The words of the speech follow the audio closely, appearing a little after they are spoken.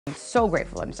I'm so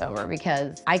grateful I'm sober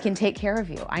because I can take care of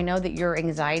you. I know that your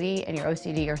anxiety and your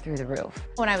OCD are through the roof.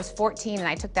 When I was 14 and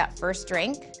I took that first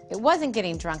drink, it wasn't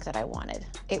getting drunk that I wanted.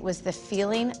 It was the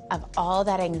feeling of all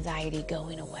that anxiety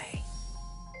going away.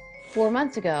 4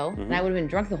 months ago, and I would have been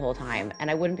drunk the whole time, and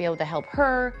I wouldn't be able to help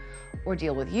her or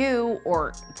deal with you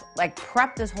or like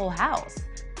prep this whole house.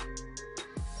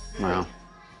 Wow.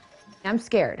 I'm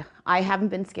scared. I haven't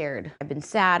been scared. I've been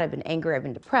sad, I've been angry, I've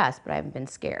been depressed, but I haven't been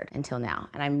scared until now.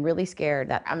 And I'm really scared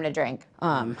that I'm gonna drink.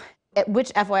 Which,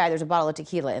 FYI, there's a bottle of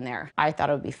tequila in there. I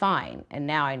thought it would be fine, and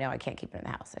now I know I can't keep it in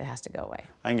the house. It has to go away.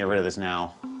 I can get rid of this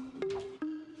now.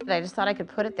 But I just thought I could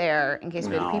put it there in case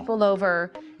we had people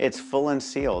over. It's full and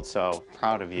sealed, so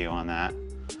proud of you on that.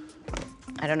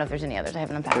 I don't know if there's any others. I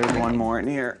haven't unpacked There's one more in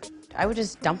here. I would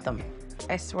just dump them.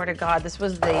 I swear to God, this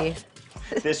was the...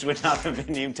 This would not have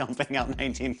been you dumping out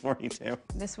 1942.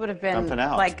 This would have been Dump it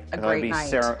out. like a great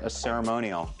night. A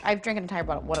ceremonial. I've drank an entire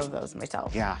bottle, one of those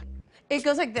myself. Yeah. It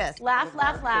goes like this. Laugh,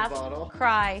 laugh, laugh,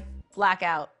 cry,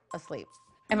 blackout, asleep.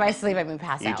 And by asleep, I mean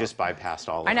pass out. You just bypassed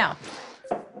all of that. I know.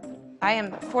 I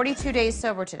am 42 days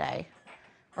sober today,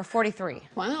 or 43.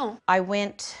 Wow. I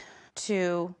went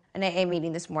to an AA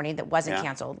meeting this morning that wasn't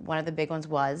canceled. One of the big ones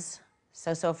was.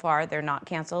 So far, they're not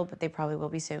canceled, but they probably will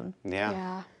be soon.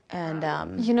 Yeah.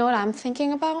 And you know what I'm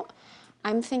thinking about?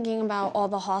 I'm thinking about all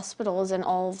the hospitals and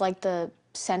all of like the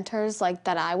centers like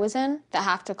that I was in that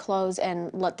have to close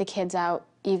and let the kids out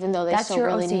even though they still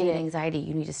really need it. That's your OCD and anxiety.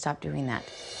 You need to stop doing that.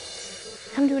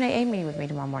 Come do an AA meeting with me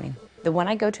tomorrow morning. The one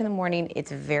I go to in the morning,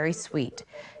 it's very sweet.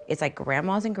 It's like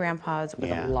grandmas and grandpas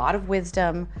with a lot of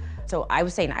wisdom. So I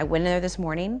was saying, I went in there this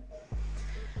morning,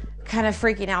 kind of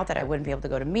freaking out that I wouldn't be able to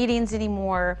go to meetings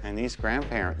anymore. And these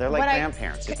grandparents, they're like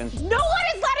grandparents. No one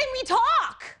is letting me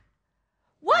talk!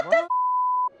 What the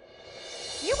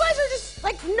You guys are just,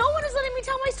 like, no one is letting me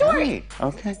tell my story. Hey,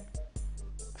 okay.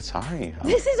 Sorry.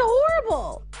 This is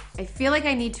horrible. I feel like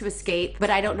I need to escape,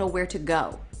 but I don't know where to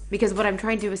go. Because what I'm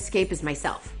trying to escape is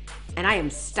myself. And I am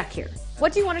stuck here.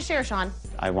 What do you want to share, Sean?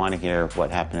 I want to hear what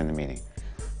happened in the meeting.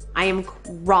 I am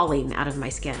crawling out of my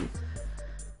skin.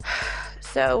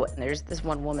 So there's this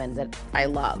one woman that I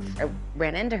love. I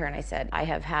ran into her and I said, I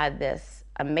have had this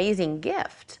amazing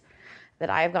gift that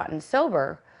I have gotten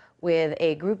sober with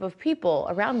a group of people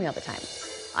around me all the time.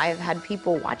 I've had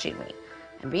people watching me.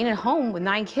 And being at home with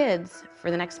 9 kids for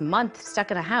the next month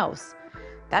stuck in a house,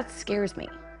 that scares me.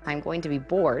 I'm going to be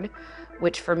bored,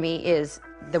 which for me is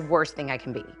the worst thing I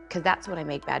can be, because that's when I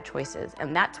make bad choices.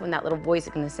 And that's when that little voice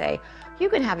is going to say, you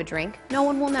can have a drink, no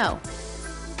one will know.